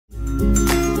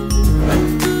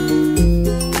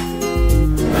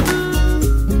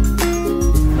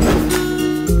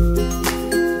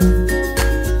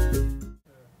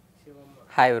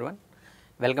Hi everyone,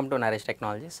 welcome to Naresh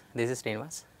Technologies. This is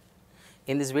Srinivas.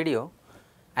 In this video,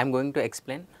 I am going to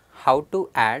explain how to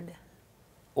add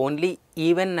only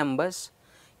even numbers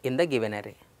in the given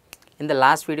array. In the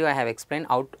last video, I have explained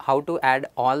how to add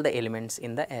all the elements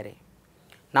in the array.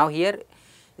 Now here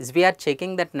is we are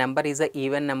checking that number is a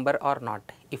even number or not.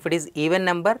 If it is even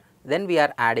number, then we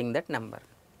are adding that number.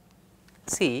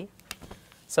 See,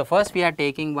 so first we are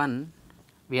taking one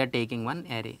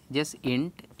array, just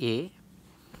int a,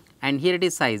 and here it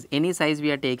is size, any size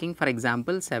we are taking, for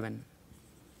example 7,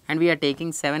 and we are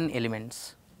taking 7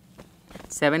 elements,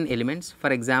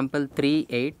 for example 3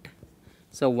 8,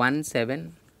 so 1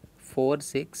 7 4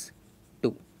 6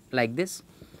 2, like this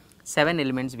 7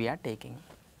 elements we are taking,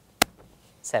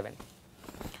 7.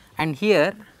 And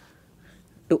here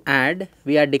to add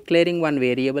we are declaring one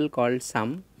variable called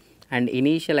sum and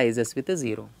initializes with a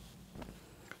 0.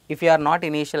 If you are not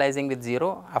initializing with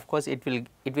 0, of course it will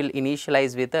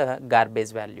initialize with a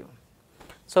garbage value.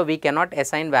 So we cannot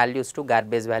assign values to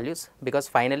garbage values, because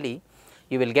finally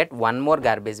you will get one more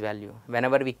garbage value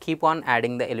whenever we keep on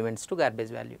adding the elements to garbage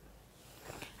value.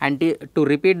 And to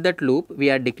repeat that loop, we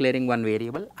are declaring one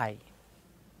variable I.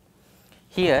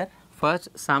 Here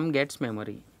first sum gets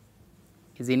memory,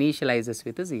 is initializes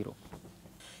with a 0.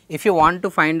 If you want to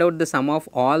find out the sum of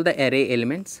all the array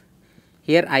elements,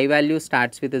 here I value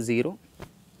starts with a 0,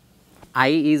 I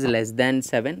is less than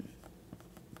 7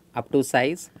 up to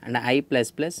size, and I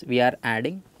plus plus we are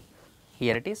adding,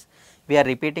 here it is, we are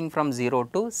repeating from 0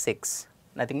 to 6,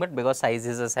 nothing but because size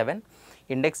is a 7,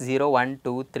 index 0, 1,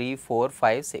 2, 3, 4,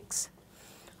 5, 6,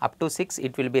 up to 6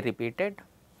 it will be repeated.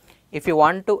 If you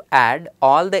want to add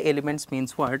all the elements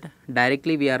means what,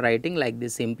 directly we are writing like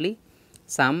this simply,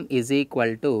 sum is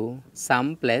equal to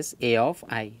sum plus a of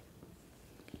I.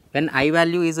 When I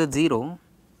value is a 0,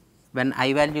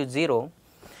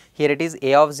 here it is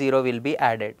a of 0 will be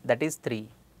added, that is 3.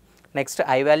 Next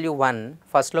I value 1,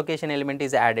 first location element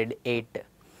is added 8,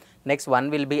 next 1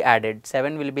 will be added,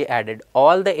 7 will be added,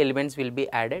 all the elements will be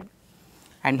added,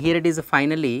 and here it is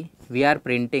finally we are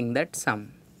printing that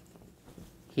sum.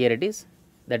 Here it is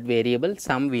that variable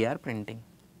sum we are printing,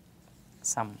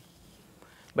 sum.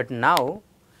 But now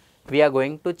we are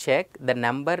going to check the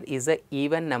number is a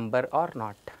even number or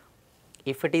not.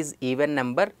 If it is even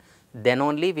number, then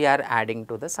only we are adding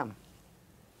to the sum.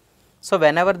 So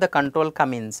whenever the control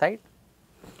come inside,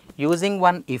 using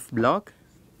one if block,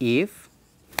 if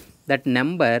that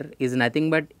number is nothing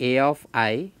but a of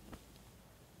I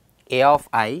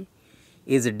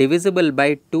is divisible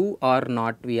by 2 or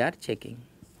not, we are checking.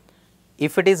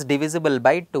 If it is divisible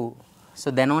by 2, so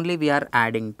then only we are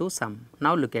adding to sum.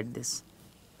 Now look at this.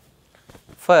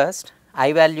 First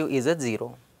I value is a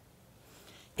 0.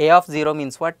 A of 0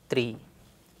 means what? 3.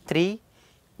 3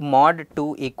 mod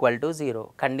 2 equal to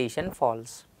 0, condition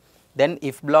false. Then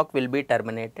if block will be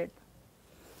terminated,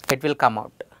 it will come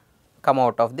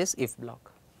out of this if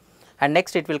block, and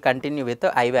next it will continue with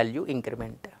the I value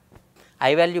increment.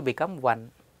 I value become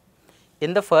 1.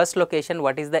 In the first location,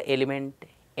 what is the element?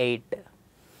 8.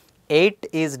 8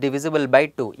 is divisible by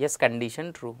 2, yes,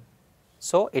 condition true.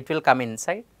 So it will come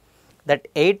inside, that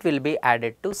 8 will be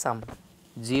added to sum,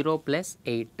 0 plus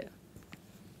 8.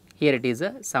 Here it is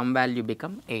a sum value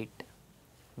become 8.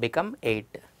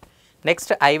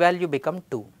 Next I value become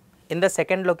 2. In the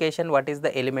second location, what is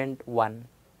the element? 1.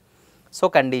 So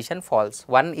condition false,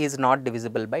 1 is not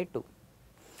divisible by 2.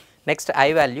 Next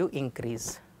I value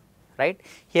increase, right?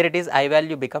 Here it is I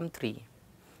value become 3.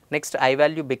 Next I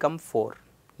value become 4.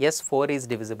 Yes, 4 is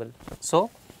divisible.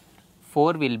 So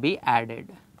 4 will be added,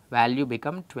 value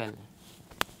become 12.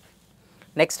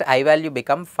 Next I value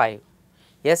become 5.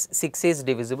 Yes, 6 is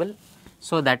divisible,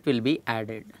 so that will be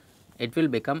added, it will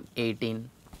become 18.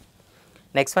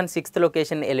 Next one, sixth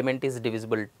location element is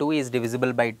divisible, 2 is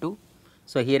divisible by 2,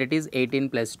 so here it is 18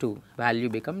 plus 2, value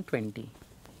become 20.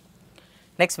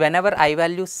 Next, whenever I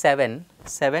value 7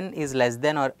 is less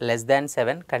than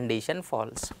 7, condition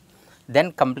false,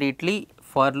 then completely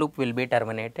for loop will be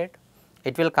terminated,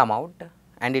 it will come out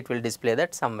and it will display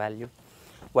that sum value.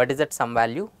 What is that sum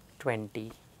value?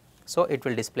 20. So it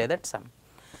will display that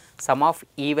sum of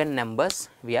even numbers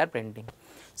we are printing.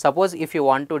 Suppose if you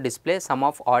want to display sum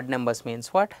of odd numbers means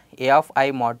what? A of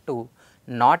I mod 2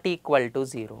 not equal to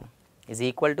 0, is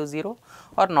equal to 0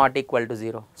 or not equal to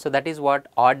 0. So that is what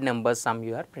odd numbers sum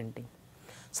you are printing.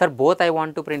 Sir, both I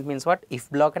want to print means what? If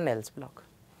block and else block.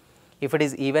 If it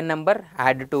is even number,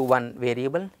 add to one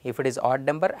variable, if it is odd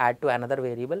number, add to another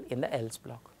variable in the else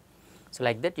block. So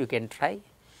like that you can try,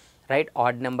 write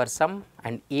odd number sum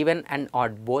and even and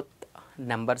odd both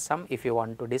number sum if you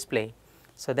want to display.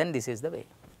 So then this is the way,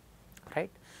 right.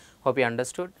 Hope you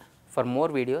understood. For more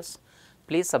videos,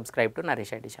 please subscribe to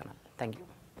Naresh IT channel. Thank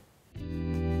you.